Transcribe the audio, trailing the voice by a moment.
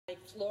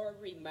floor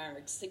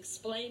remarks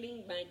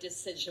explaining my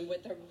decision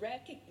with a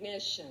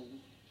recognition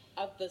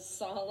of the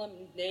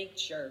solemn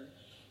nature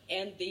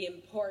and the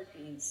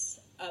importance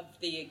of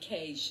the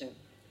occasion.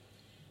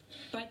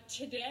 But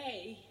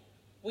today,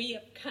 we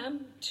have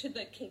come to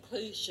the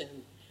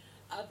conclusion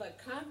of a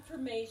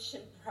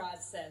confirmation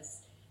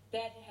process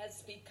that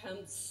has become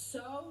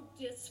so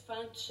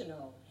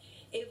dysfunctional,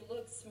 it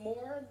looks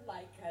more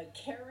like a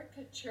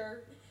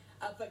caricature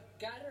of a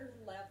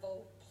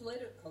gutter-level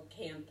political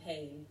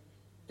campaign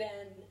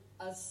than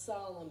a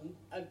solemn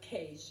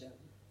occasion.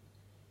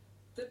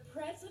 The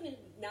president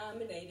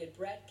nominated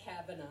Brett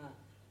Kavanaugh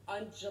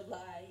on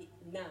July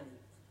 9th.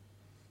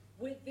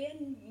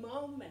 Within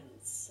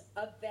moments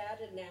of that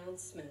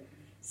announcement,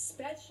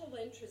 special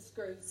interest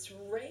groups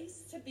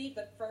raced to be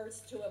the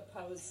first to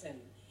oppose him,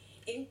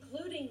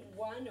 including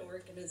one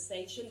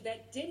organization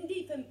that didn't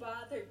even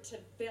bother to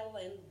fill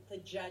in the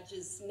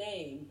judge's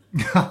name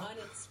on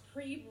its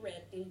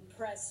pre-written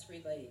press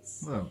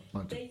release. Well,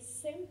 they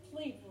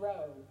simply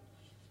wrote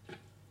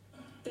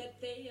that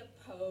they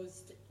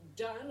opposed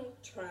Donald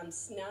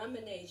Trump's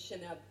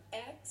nomination of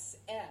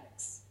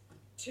XX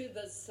to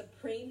the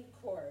Supreme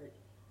Court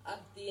of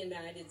the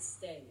United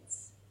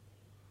States.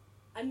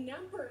 A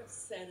number of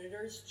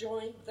senators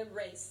joined the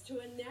race to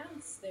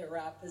announce their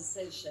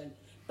opposition,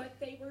 but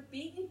they were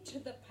beaten to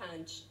the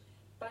punch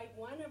by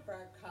one of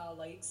our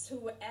colleagues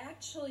who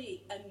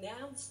actually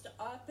announced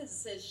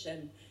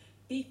opposition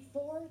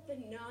before the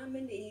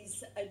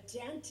nominee's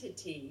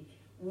identity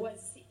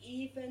was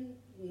even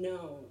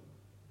known.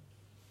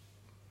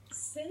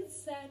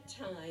 Since that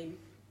time,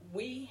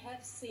 we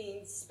have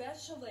seen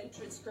special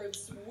interest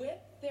groups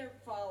whip their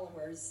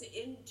followers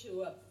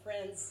into a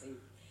frenzy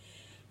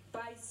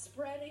by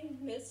spreading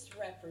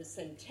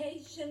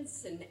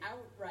misrepresentations and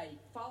outright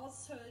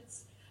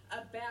falsehoods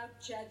about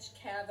Judge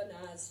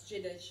Kavanaugh's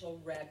judicial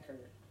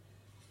record.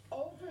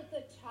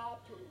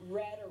 Over-the-top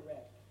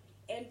rhetoric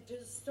and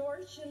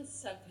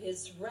distortions of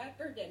his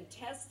record and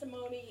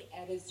testimony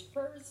at his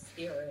first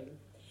hearing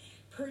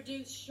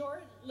produced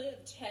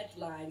short-lived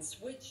headlines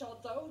which,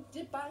 although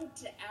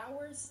debunked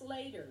hours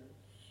later,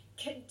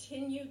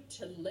 continued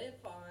to live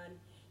on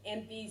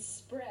and be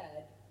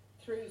spread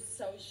through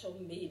social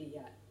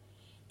media.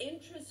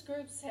 Interest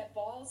groups have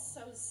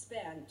also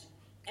spent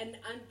an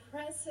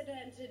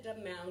unprecedented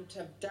amount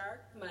of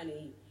dark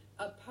money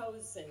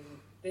opposing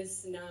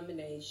this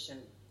nomination.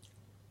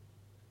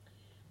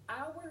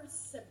 Our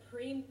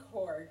Supreme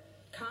Court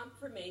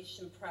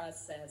confirmation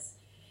process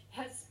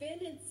has been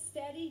in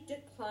steady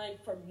decline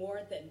for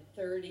more than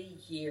 30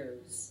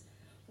 years.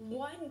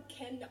 One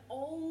can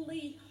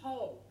only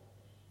hope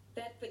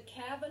that the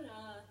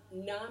Kavanaugh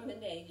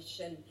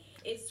nomination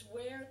is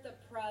where the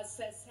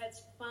process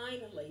has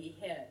finally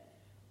hit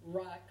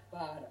rock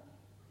bottom.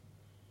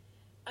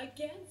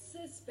 Against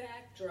this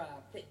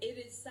backdrop, it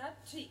is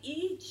up to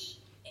each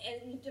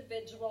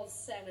individual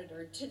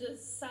senator to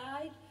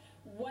decide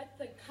what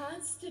the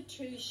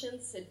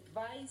Constitution's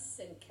advice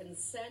and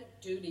consent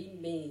duty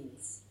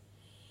means.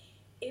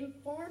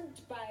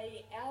 Informed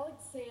by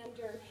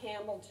Alexander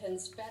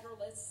Hamilton's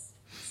Federalist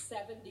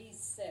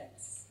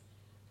 76,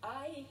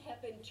 I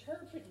have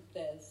interpreted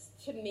this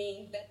to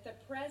mean that the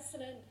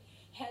president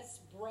has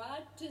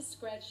broad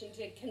discretion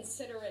to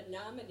consider a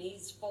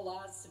nominee's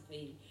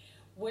philosophy,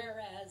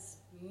 whereas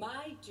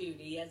my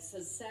duty as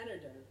a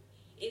senator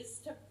is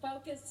to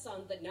focus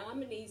on the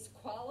nominee's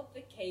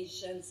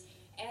qualifications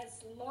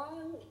as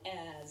long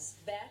as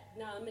that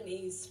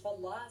nominee's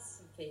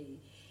philosophy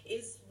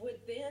is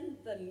within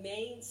the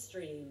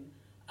mainstream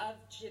of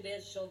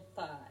judicial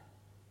thought.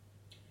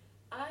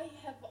 I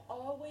have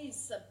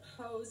always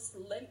opposed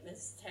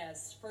litmus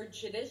tests for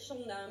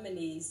judicial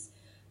nominees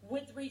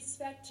with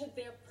respect to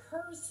their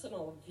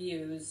personal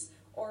views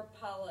or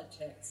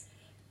politics,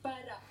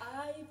 but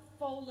I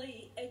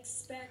fully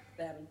expect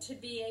them to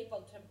be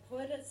able to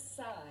put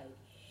aside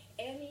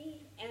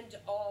any and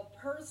all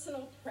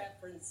personal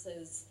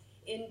preferences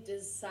in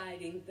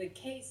deciding the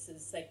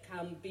cases that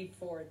come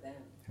before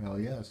them. Hell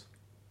yes.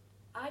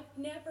 I've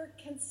never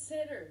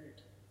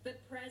considered the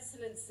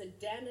president's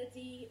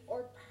identity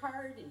or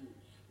party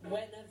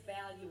when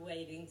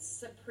evaluating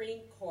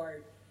Supreme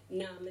Court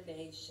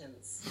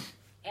nominations.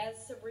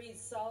 As a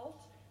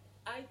result,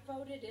 I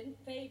voted in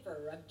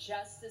favor of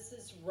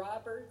Justices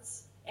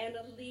Roberts and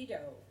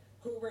Alito,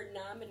 who were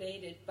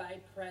nominated by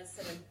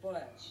President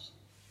Bush,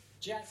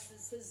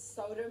 Justices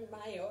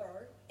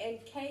Sotomayor and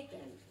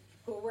Kagan,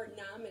 who were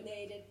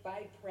nominated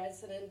by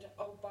President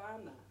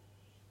Obama,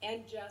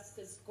 and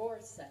Justice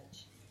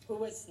Gorsuch, who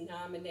was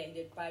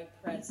nominated by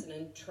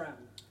President Trump.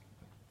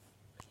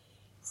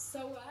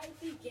 So I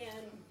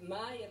began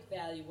my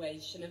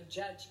evaluation of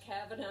Judge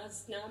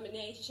Kavanaugh's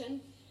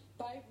nomination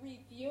by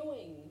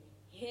reviewing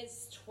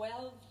his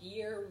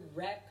 12-year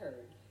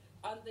record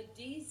on the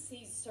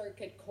D.C.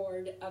 Circuit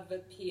Court of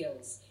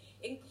Appeals,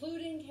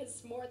 including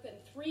his more than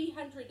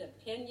 300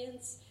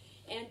 opinions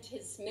and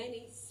his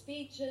many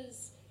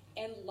speeches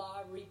and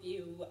law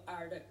review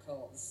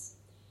articles.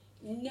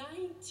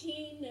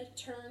 19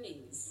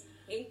 attorneys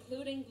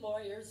including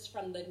lawyers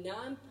from the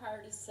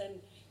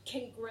nonpartisan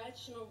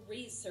Congressional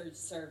Research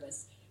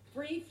Service,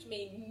 briefed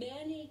me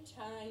many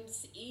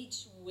times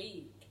each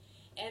week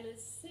and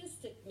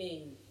assisted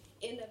me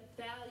in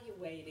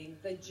evaluating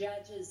the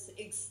judge's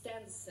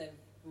extensive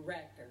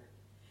record.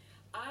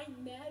 I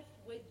met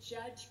with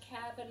Judge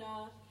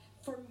Kavanaugh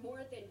for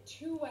more than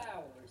 2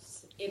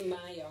 hours in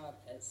my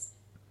office.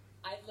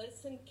 I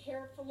listened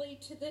carefully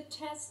to the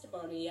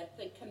testimony at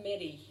the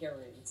committee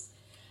hearings.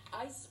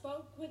 I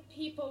spoke with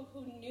people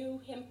who knew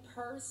him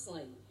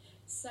personally,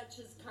 such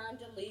as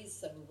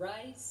Condoleezza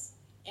Rice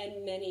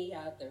and many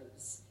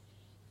others.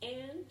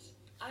 And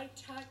I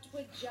talked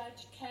with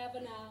Judge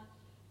Kavanaugh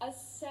a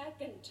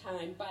second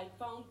time by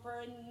phone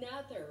for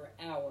another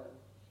hour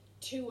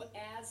to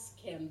ask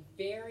him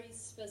very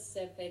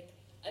specific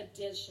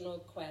additional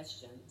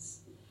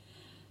questions.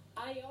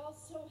 I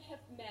also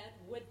have met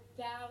with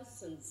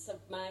thousands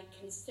of my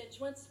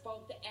constituents,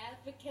 both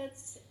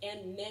advocates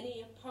and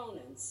many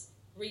opponents,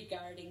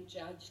 regarding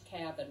Judge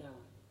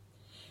Kavanaugh.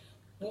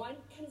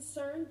 One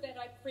concern that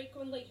I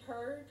frequently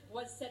heard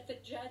was that the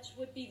judge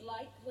would be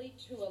likely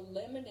to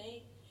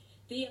eliminate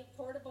the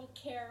Affordable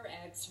Care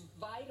Act's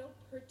vital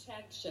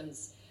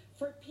protections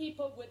for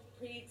people with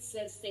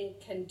pre-existing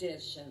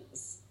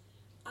conditions.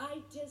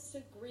 I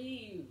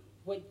disagree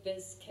with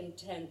this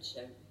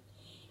contention.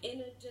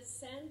 In a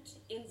dissent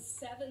in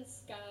Seven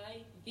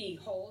Sky v.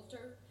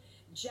 Holder,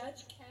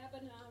 Judge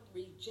Kavanaugh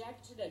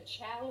rejected a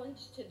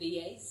challenge to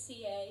the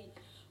ACA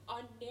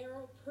on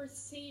narrow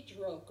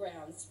procedural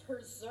grounds,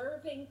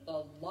 preserving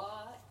the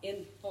law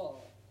in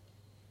full.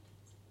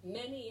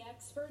 Many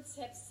experts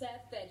have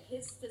said that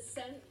his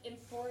dissent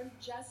informed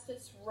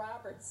Justice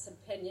Roberts'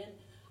 opinion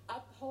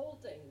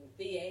upholding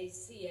the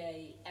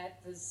ACA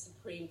at the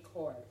Supreme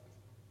Court.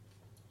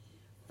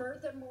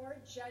 Furthermore,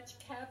 Judge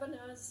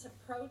Kavanaugh's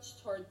approach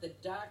toward the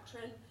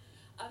doctrine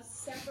of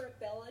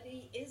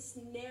severability is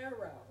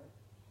narrow.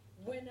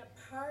 When a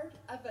part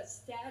of a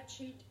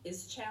statute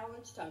is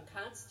challenged on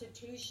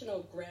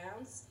constitutional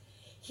grounds,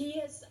 he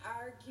has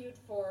argued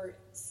for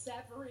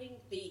severing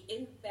the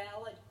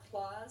invalid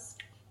clause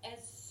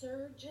as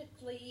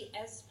surgically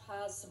as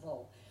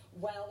possible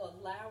while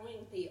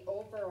allowing the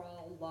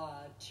overall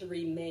law to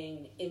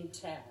remain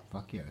intact.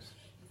 Fuck yes.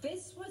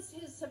 This was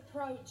his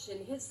approach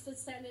in his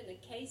dissent in a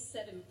case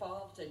that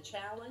involved a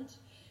challenge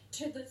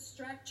to the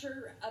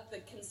structure of the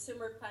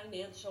Consumer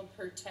Financial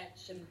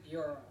Protection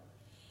Bureau.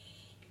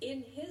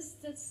 In his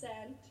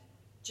dissent,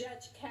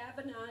 Judge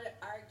Kavanaugh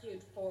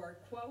argued for,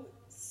 quote,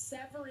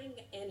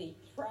 severing any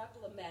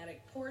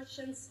problematic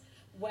portions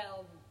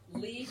while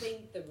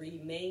leaving the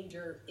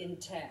remainder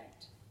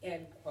intact,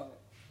 end quote.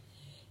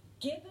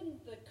 Given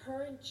the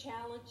current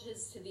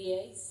challenges to the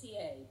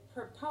ACA,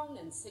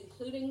 proponents,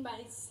 including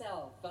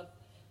myself, of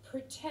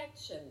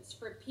protections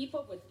for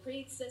people with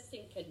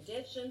pre-existing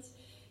conditions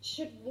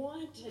should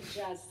want a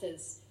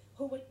justice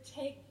who would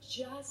take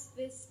just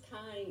this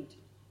kind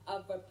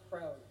of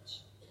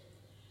approach.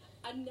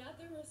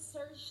 Another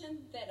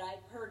assertion that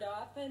I've heard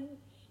often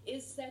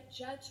is that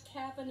Judge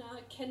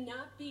Kavanaugh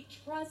cannot be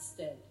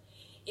trusted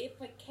if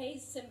a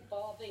case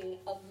involving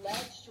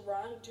alleged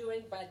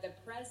wrongdoing by the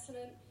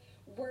president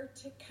were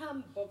to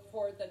come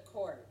before the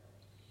court.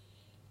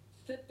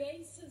 The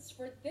basis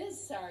for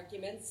this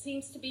argument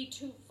seems to be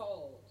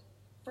twofold.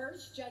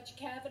 First, Judge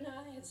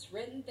Kavanaugh has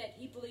written that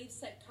he believes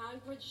that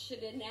Congress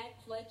should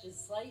enact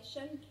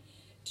legislation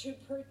to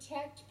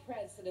protect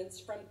presidents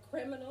from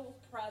criminal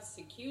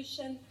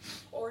prosecution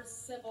or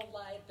civil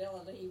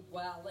liability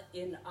while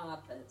in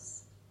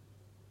office.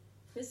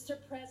 Mr.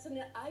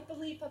 President, I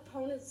believe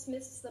opponents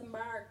miss the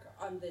mark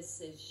on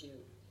this issue.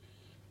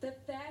 The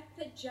fact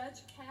that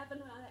Judge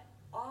Kavanaugh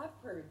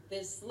offered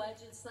this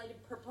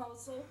legislative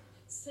proposal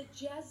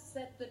suggests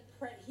that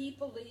he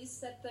believes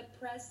that the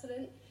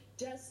president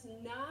does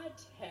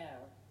not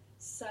have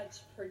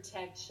such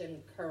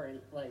protection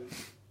currently.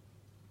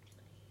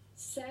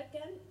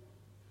 Second,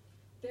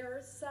 there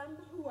are some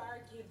who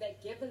argue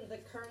that given the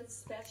current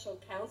special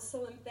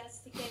counsel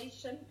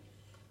investigation,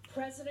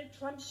 President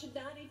Trump should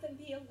not even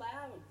be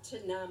allowed to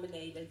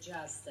nominate a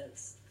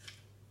justice.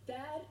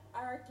 That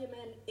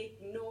argument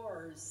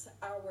ignores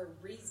our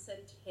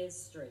recent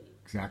history.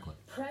 Exactly.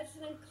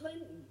 President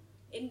Clinton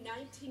in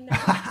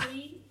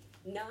 1993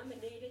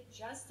 nominated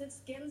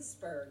Justice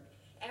Ginsburg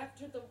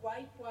after the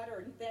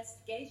Whitewater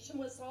investigation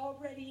was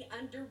already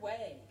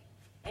underway,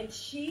 and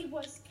she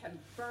was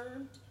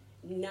confirmed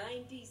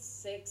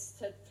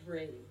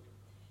 96-3.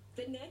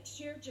 The next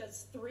year,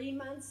 just 3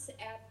 months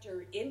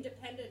after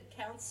independent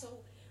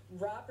counsel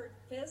Robert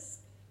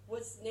Fisk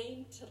was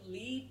named to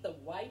lead the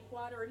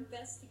Whitewater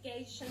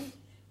investigation,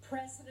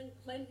 President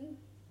Clinton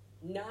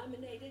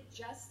nominated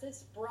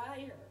Justice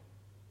Breyer.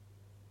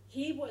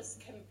 He was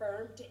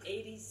confirmed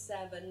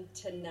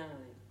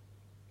 87-9.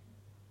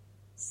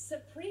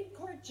 Supreme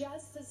Court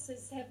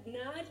justices have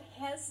not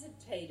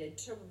hesitated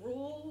to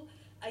rule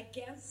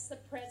against the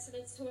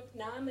presidents who have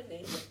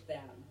nominated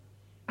them.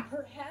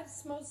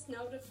 Perhaps most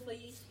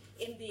notably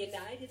in the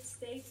United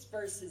States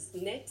versus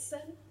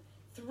Nixon,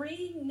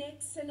 3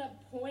 Nixon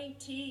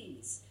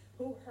appointees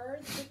who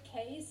heard the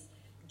case,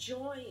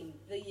 joined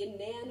the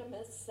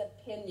unanimous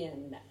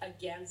opinion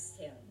against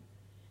him.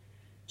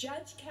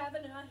 Judge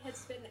Kavanaugh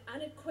has been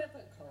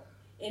unequivocal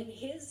in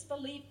his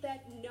belief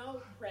that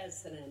no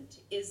president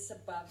is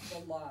above the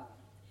law.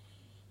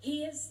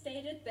 He has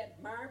stated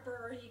that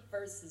Marbury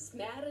versus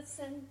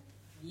Madison,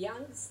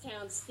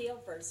 Youngstown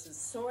Steel versus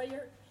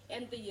Sawyer,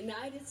 and the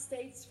United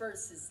States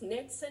versus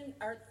Nixon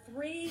are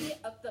three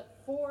of the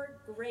four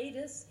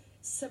greatest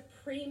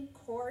Supreme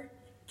Court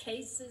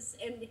cases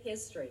in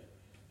history.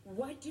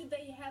 What do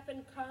they have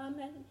in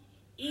common?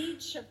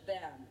 Each of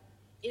them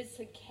is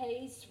a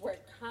case where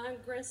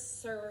Congress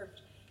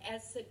served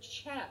as a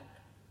check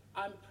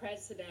on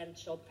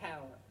presidential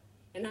power.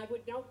 And I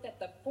would note that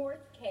the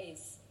fourth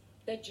case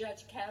that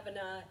Judge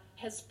Kavanaugh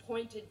has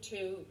pointed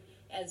to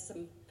as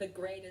the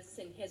greatest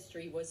in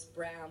history was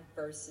Brown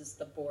versus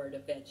the Board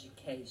of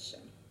Education.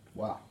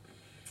 Wow.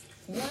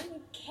 One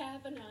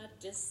Kavanaugh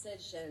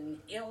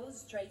decision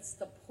illustrates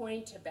the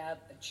point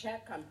about the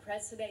check on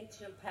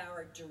presidential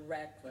power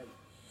directly.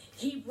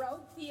 He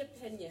wrote the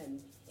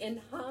opinion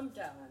in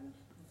Hamdan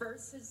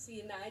versus the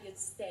United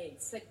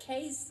States, a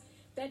case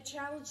that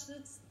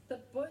challenges the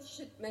Bush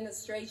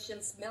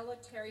administration's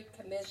military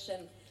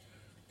commission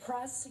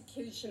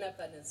prosecution of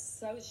an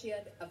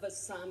associate of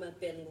Osama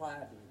bin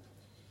Laden.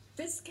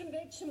 This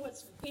conviction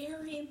was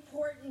very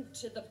important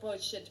to the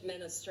Bush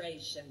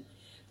administration,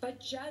 but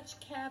Judge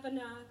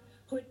Kavanaugh,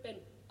 who had been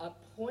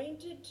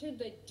appointed to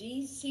the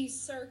D.C.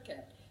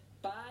 Circuit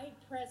by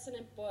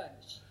President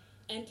Bush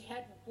and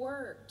had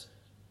worked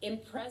in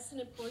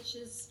President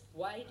Bush's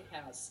White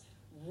House,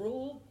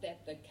 ruled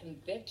that the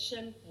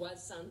conviction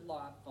was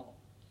unlawful.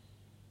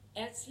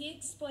 As he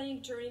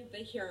explained during the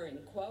hearing,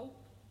 quote,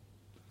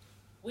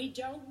 "We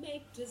don't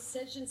make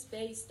decisions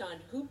based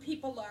on who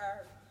people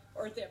are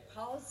or their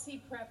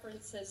policy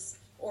preferences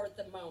or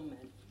the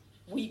moment.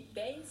 We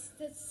base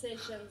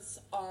decisions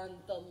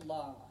on the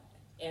law,"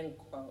 end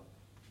quote.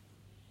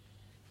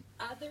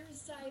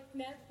 Others I've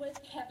met with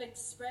have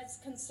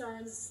expressed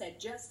concerns that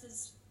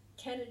Justice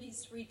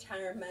Kennedy's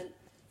retirement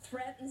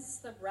threatens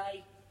the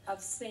right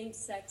of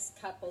same-sex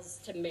couples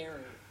to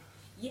marry.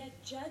 Yet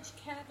Judge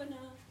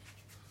Kavanaugh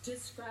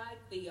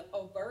described the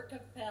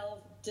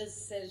Obergefell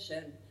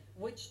decision,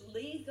 which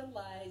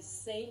legalized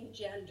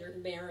same-gender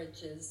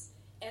marriages,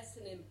 as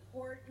an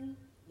important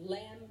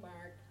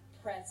landmark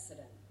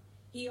precedent.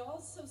 He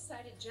also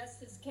cited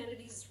Justice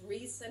Kennedy's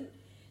recent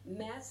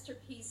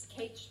masterpiece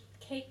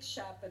cake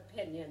shop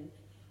opinion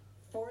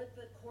for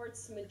the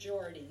court's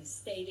majority,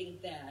 stating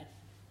that,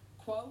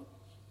 quote,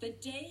 "The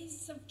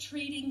days of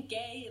treating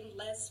gay and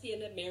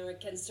lesbian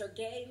Americans or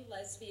gay and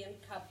lesbian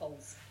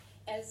couples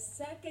as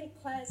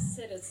second-class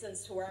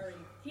citizens who are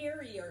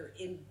inferior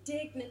in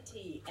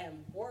dignity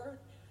and worth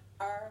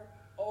are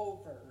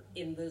over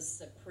in the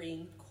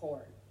Supreme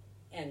Court,"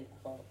 end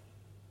quote.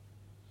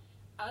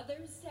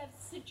 Others have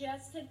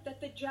suggested that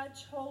the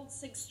judge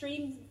holds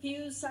extreme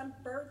views on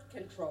birth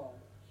control.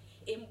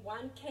 In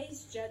one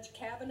case, Judge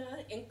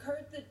Kavanaugh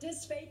incurred the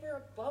disfavor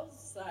of both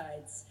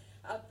sides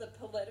of the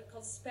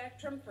political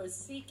spectrum for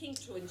seeking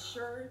to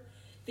ensure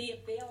the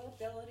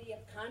availability of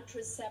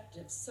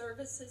contraceptive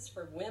services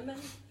for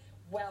women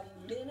while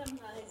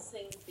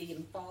minimizing the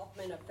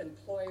involvement of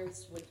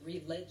employers with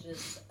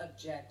religious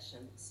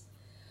objections.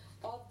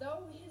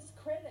 Although his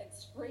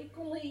critics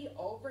frequently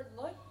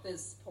overlooked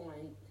this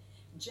point,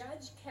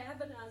 Judge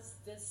Kavanaugh's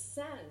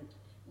dissent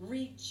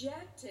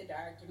rejected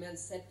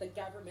arguments that the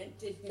government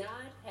did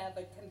not have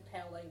a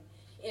compelling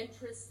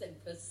interest in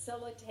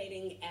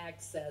facilitating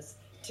access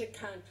to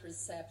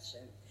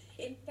contraception.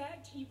 In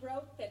fact, he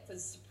wrote that the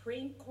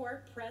Supreme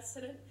Court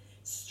precedent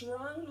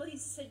strongly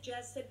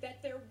suggested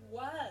that there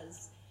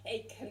was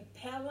a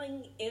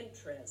compelling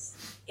interest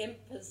in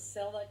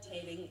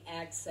facilitating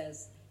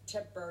access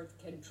to birth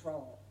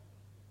control.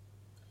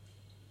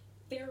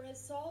 There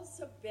has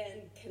also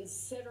been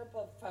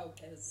considerable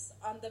focus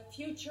on the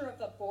future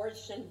of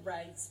abortion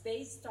rights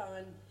based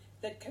on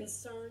the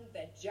concern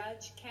that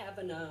Judge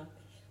Kavanaugh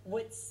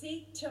would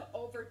seek to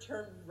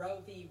overturn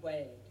Roe v.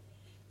 Wade.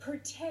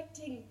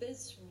 Protecting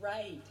this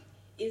right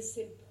is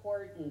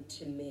important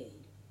to me.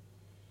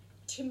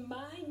 To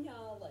my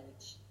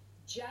knowledge,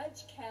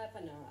 Judge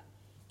Kavanaugh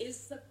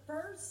is the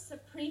first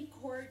Supreme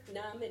Court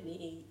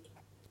nominee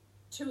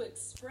to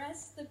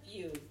express the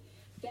view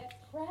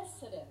that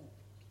precedent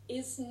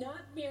is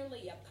not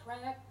merely a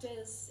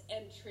practice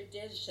and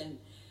tradition,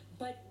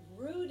 but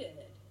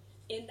rooted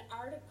in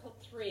Article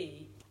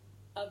 3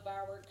 of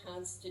our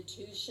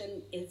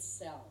Constitution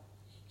itself.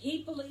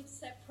 He believes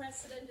that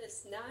precedent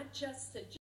is not just a